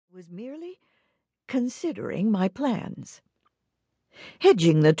Was merely considering my plans.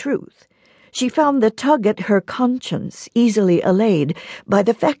 Hedging the truth, she found the tug at her conscience easily allayed by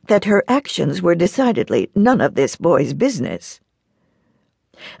the fact that her actions were decidedly none of this boy's business.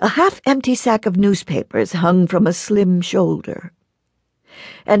 A half-empty sack of newspapers hung from a slim shoulder,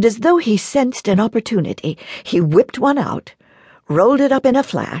 and as though he sensed an opportunity, he whipped one out, rolled it up in a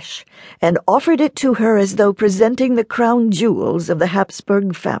flash, and offered it to her as though presenting the crown jewels of the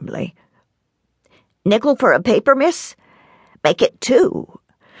Habsburg family. "Nickel for a paper, miss? Make it 2.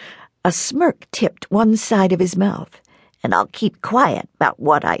 A smirk tipped one side of his mouth, and I'll keep quiet about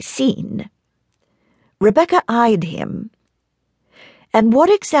what I seen. Rebecca eyed him. "And what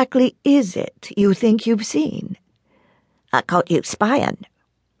exactly is it you think you've seen?" "I caught you spying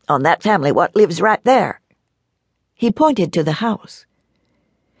on that family what lives right there." He pointed to the house.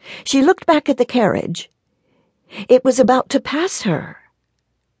 She looked back at the carriage. It was about to pass her.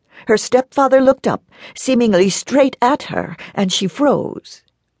 Her stepfather looked up, seemingly straight at her, and she froze.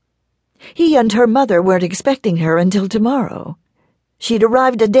 He and her mother weren't expecting her until tomorrow. She'd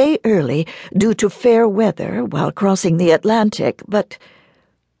arrived a day early due to fair weather while crossing the Atlantic, but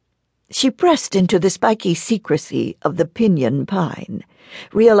she pressed into the spiky secrecy of the pinyon pine,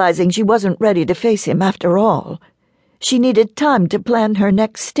 realizing she wasn't ready to face him after all. She needed time to plan her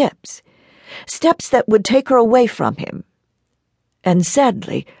next steps that would take her away from him. And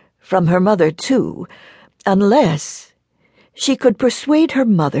sadly, from her mother too, unless she could persuade her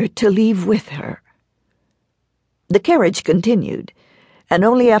mother to leave with her. The carriage continued, and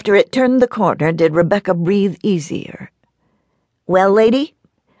only after it turned the corner did Rebecca breathe easier. "Well, lady,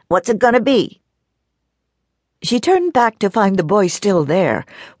 what's it gonna be?" She turned back to find the boy still there,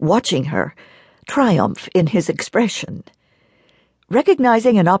 watching her, triumph in his expression.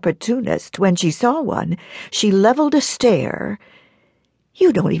 Recognizing an opportunist when she saw one, she leveled a stare.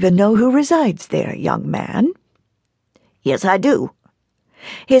 "You don't even know who resides there, young man." "Yes, I do."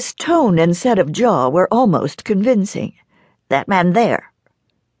 His tone and set of jaw were almost convincing. "That man there."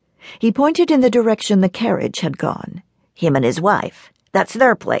 He pointed in the direction the carriage had gone. "Him and his wife. That's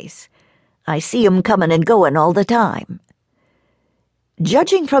their place. I see 'em coming and going all the time."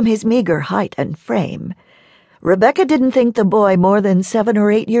 Judging from his meager height and frame, Rebecca didn't think the boy more than 7 or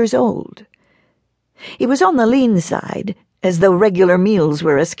 8 years old. He was on the lean side, as though regular meals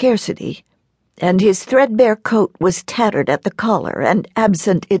were a scarcity, and his threadbare coat was tattered at the collar and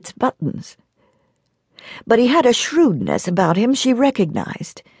absent its buttons. But he had a shrewdness about him she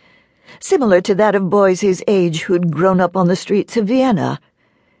recognized, similar to that of boys his age who'd grown up on the streets of Vienna.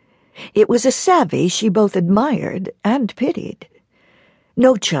 It was a savvy she both admired and pitied.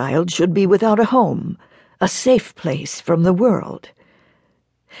 No child should be without a home, a safe place from the world.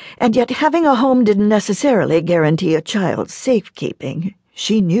 And yet having a home didn't necessarily guarantee a child's safekeeping,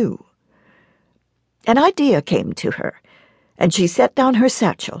 she knew. An idea came to her, and she set down her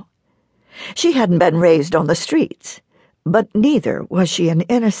satchel. She hadn't been raised on the streets, but neither was she an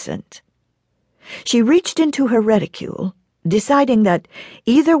innocent. She reached into her reticule, deciding that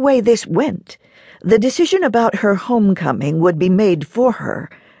either way this went, the decision about her homecoming would be made for her,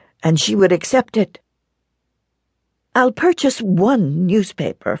 and she would accept it. "I'll purchase 1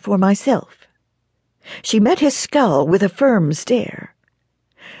 newspaper for myself." She met his scowl with a firm stare.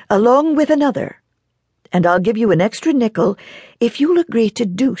 "Along with another, and I'll give you an extra nickel if you'll agree to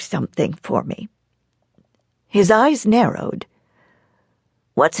do something for me." His eyes narrowed.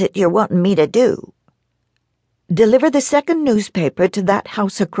 "What's it you're wanting me to do?" "Deliver the 2nd newspaper to that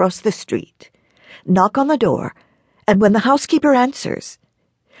house across the street. Knock on the door, and when the housekeeper answers,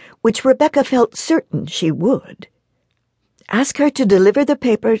 which Rebecca felt certain she would, ask her to deliver the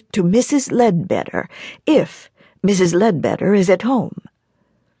paper to Mrs. Ledbetter, if Mrs. Ledbetter is at home."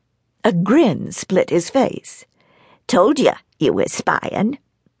 A grin split his face. "Told you was spying."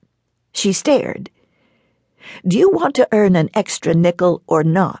 She stared. "Do you want to earn an extra nickel or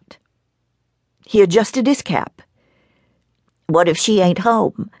not?" He adjusted his cap. "What if she ain't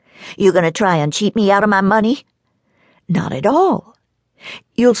home? You gonna try and cheat me out of my money?" "Not at all.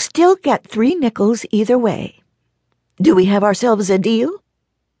 You'll still get 3 nickels either way. Do we have ourselves a deal?"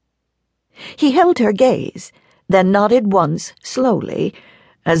 He held her gaze, then nodded once, slowly,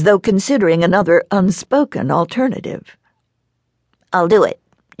 as though considering another unspoken alternative. "I'll do it,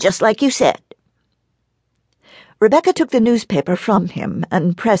 just like you said." Rebecca took the newspaper from him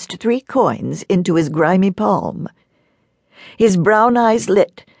and pressed 3 coins into his grimy palm. His brown eyes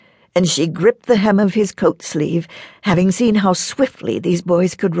lit, and she gripped the hem of his coat sleeve, having seen how swiftly these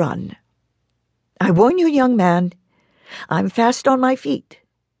boys could run. "I warn you, young man, I'm fast on my feet.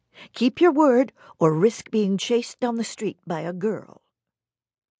 Keep your word or risk being chased down the street by a girl."